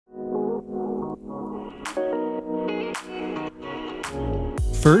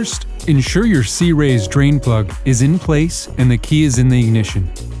First, ensure your Sea Ray's drain plug is in place and the key is in the ignition.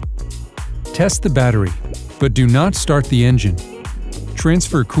 Test the battery, but do not start the engine.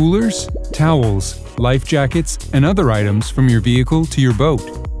 Transfer coolers, towels, life jackets, and other items from your vehicle to your boat.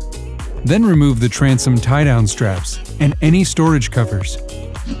 Then remove the transom tie-down straps and any storage covers.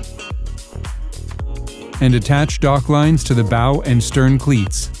 And attach dock lines to the bow and stern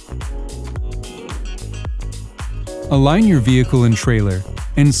cleats. Align your vehicle and trailer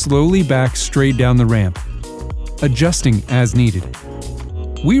and slowly back straight down the ramp, adjusting as needed.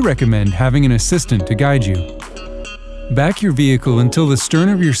 We recommend having an assistant to guide you. Back your vehicle until the stern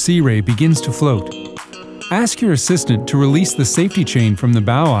of your Sea Ray begins to float. Ask your assistant to release the safety chain from the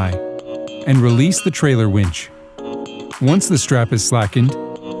bow eye and release the trailer winch. Once the strap is slackened,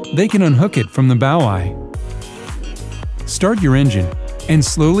 they can unhook it from the bow eye. Start your engine and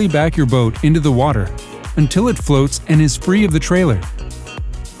slowly back your boat into the water until it floats and is free of the trailer.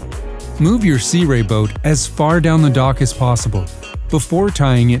 Move your Sea Ray boat as far down the dock as possible before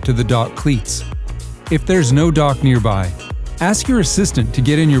tying it to the dock cleats. If there's no dock nearby, ask your assistant to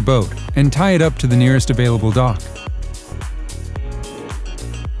get in your boat and tie it up to the nearest available dock.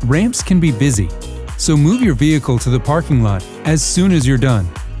 Ramps can be busy, so move your vehicle to the parking lot as soon as you're done.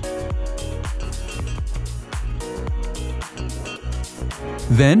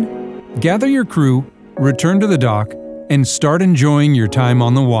 Then, gather your crew, return to the dock, and start enjoying your time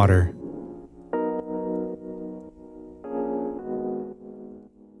on the water.